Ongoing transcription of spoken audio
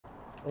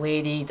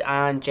Ladies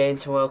and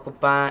gentlemen, welcome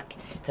back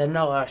to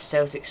another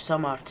Celtic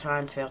summer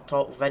transfer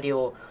talk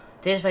video.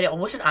 Today's video, I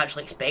wasn't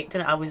actually expecting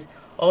it. I was,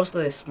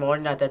 obviously this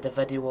morning I did the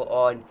video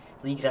on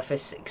Lee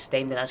Griffiths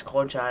extending his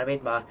contract. I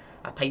made my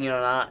opinion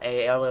on that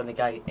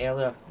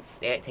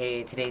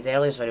today's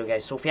earliest video,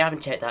 guys. So if you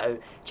haven't checked that out,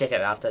 check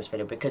it out after this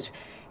video, because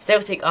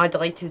Celtic are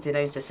delighted to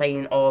announce the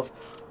signing of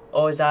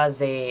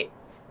Osaze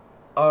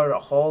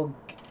Urhoghide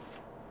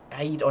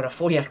on a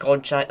 4-year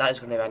contract. That is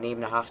going to be a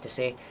name I have to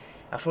say.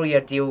 A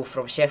 4-year deal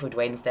from Sheffield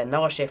Wednesday,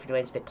 another Sheffield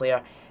Wednesday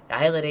player. The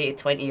highly rated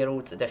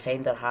 20-year-old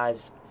defender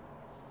has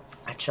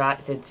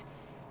attracted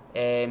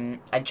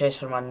interest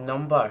from a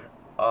number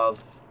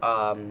of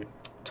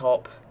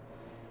top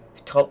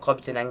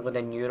clubs in England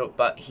and Europe,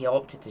 but he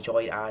opted to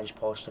join Ange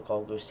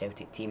Postecoglou's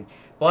Celtic team.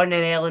 Born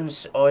in Ireland,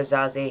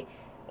 Osaze,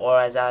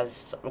 or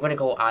as we're going to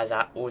go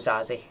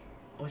Osaze,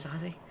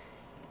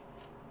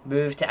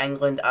 moved to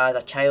England as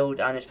a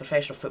child, and his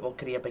professional football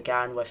career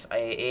began with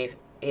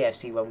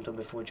AFC Wimbledon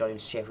before joining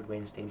Sheffield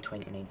Wednesday in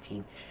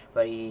 2019,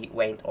 where he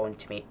went on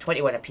to make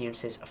 21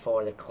 appearances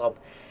for the club.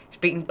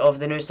 Speaking of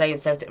the new signing,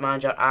 Celtic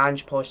manager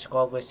Ange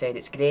Postecoglou said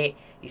it's great.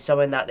 He's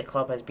someone that the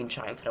club has been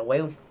trying for a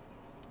while,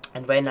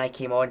 and when I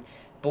came on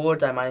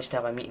board I managed to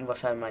have a meeting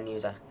with him, and he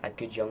was a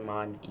good young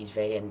man. He's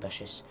very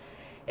ambitious.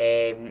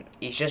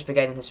 He's just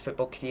beginning his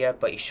football career,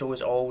 but he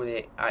shows all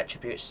the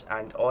attributes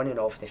and on and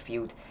off the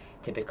field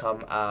to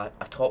become a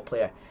top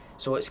player.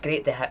 So it's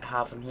great to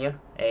have him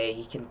here.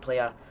 He can play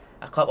a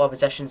couple of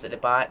positions at the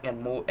back,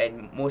 and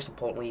most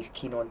importantly, he's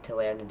keen on to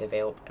learn and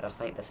develop. And I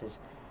think this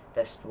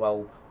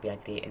will be a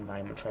great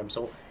environment for him.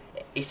 So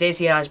he says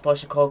here, Ange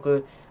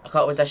Postecoglou, a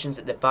couple of positions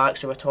at the back.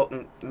 So we're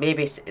talking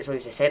maybe so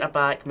he's a centre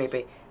back,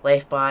 maybe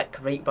left back,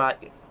 right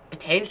back.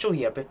 Potential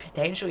here.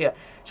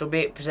 So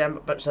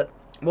but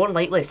more than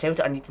likely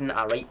Celtic are needing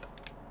a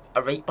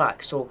right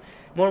back. So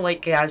more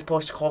likely Ange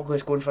Postecoglou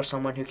is going for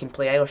someone who can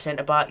play either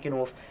centre back. You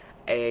know,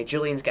 if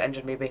Julian's get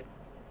injured, maybe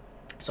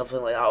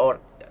something like that, or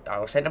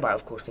centre back,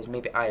 of course, because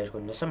maybe Ayer's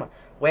going in the summer.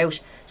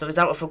 Welsh. So for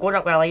example, if we're going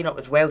up with a lineup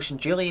with Welsh and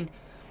Julian,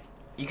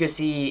 you could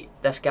see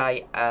this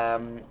guy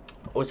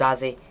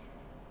Osaze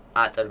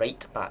at the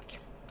right back.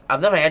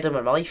 I've never heard of him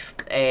in my life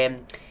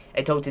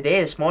until today,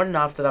 this morning,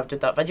 after I've done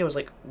that video. I was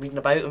like reading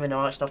about him and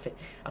all that stuff.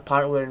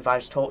 Apparently we're in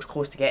advanced talks,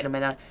 close to getting him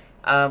in. Like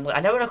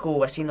an hour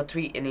ago I seen a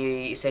tweet and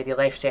he said he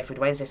left Sheffield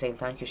Wednesday, saying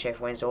thank you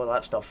Sheffield Wednesday, all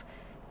that stuff.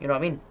 You know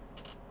what I mean?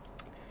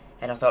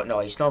 And I thought, no,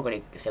 he's not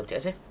going to Celtic,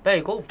 is he? There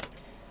you go.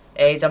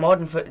 He's a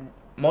modern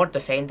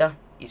defender.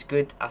 He's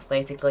good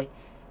athletically.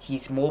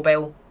 He's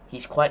mobile.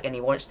 He's quick, and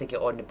he wants to get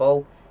on the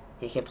ball.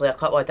 He can play a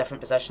couple of different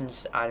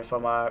positions, and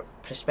from our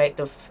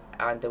perspective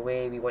and the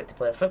way we want to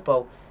play our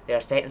football, there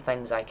are certain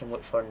things I can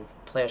look for in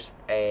players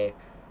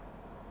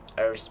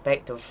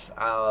irrespective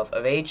of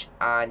age,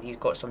 and he's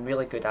got some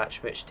really good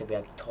attributes to be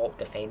a top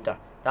defender.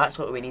 That's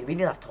what we need. We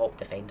need a top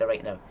defender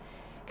right now,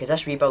 because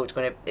this rebuild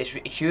is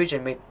huge,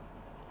 and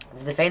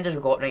the defenders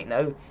we've got right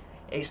now,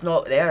 it's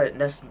not there. And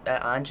this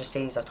Ange just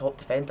saying he's a top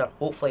defender.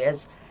 Hopefully he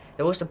is.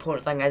 The most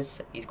important thing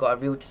is he's got a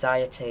real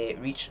desire to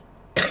reach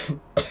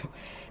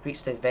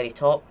reach the very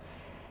top.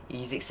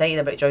 He's excited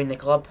about joining the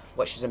club,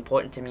 which is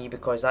important to me,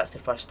 because that's the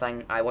first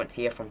thing I want to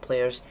hear from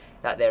players,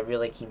 that they're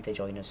really keen to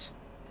join us.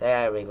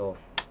 There we go.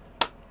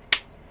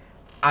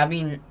 I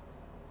mean,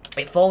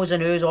 it follows the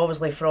news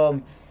obviously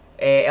from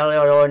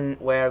earlier on,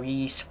 where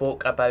we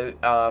spoke about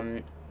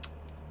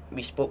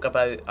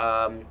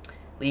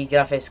Lee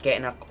Griffiths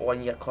getting a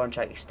 1-year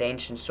contract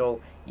extension.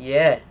 So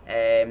yeah,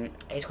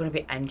 it's going to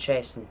be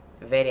interesting,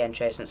 very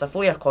interesting. It's a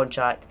 4-year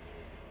contract.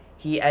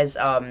 He is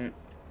the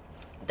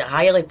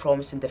highly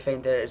promising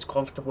defender, is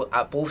comfortable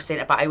at both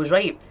centre back. I was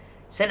right,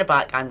 centre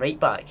back and right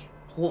back.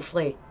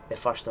 Hopefully the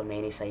first of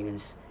many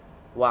signings.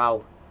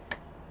 Wow,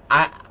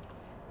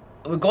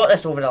 we got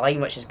this over the line,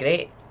 which is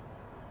great.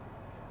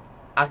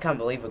 I can't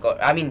believe we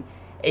got. I mean,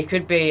 it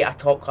could be a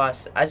top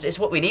class. It's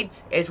what we need.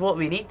 It's what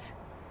we need.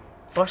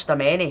 First of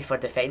many for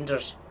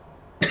defenders.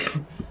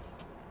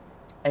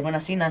 And when I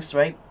seen this,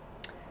 right,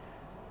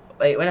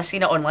 when I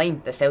seen it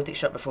online, the Celtic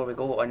shirt, before we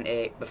go on,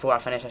 before I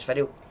finish this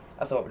video,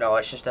 I thought, no,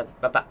 it's just a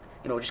bit,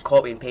 you know, just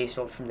copy and paste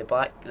off from the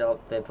black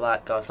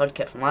third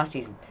kit from last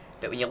season.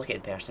 But when you look at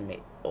it in person,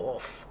 mate,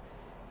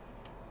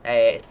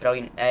 it's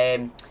brilliant.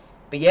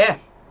 But yeah,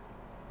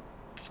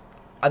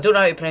 I don't know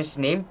how to pronounce his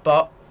name,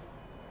 but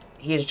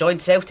he has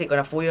joined Celtic on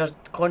a 4-year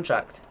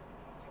contract.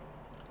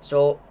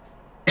 So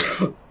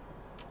it's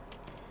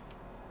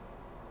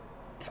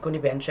going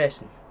to be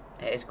interesting.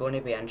 It is going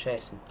to be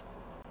interesting.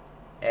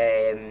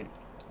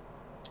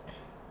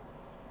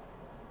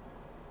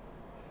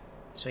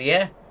 So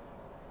yeah.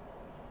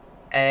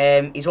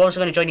 He's also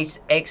going to join his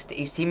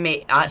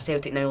teammate at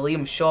Celtic now,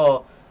 Liam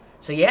Shaw.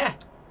 So yeah,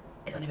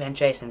 it's going to be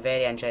interesting,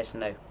 very interesting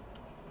now.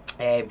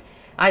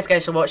 Thanks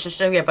guys so much.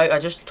 I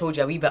just told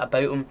you a wee bit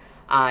about him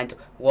and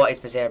what his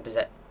preserved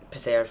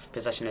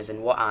position is,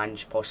 and what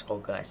Ange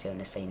Postecoglou got to say on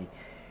this signing.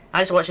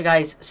 Thanks for watching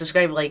guys,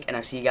 subscribe, like, and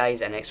I'll see you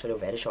guys in the next video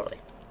very shortly.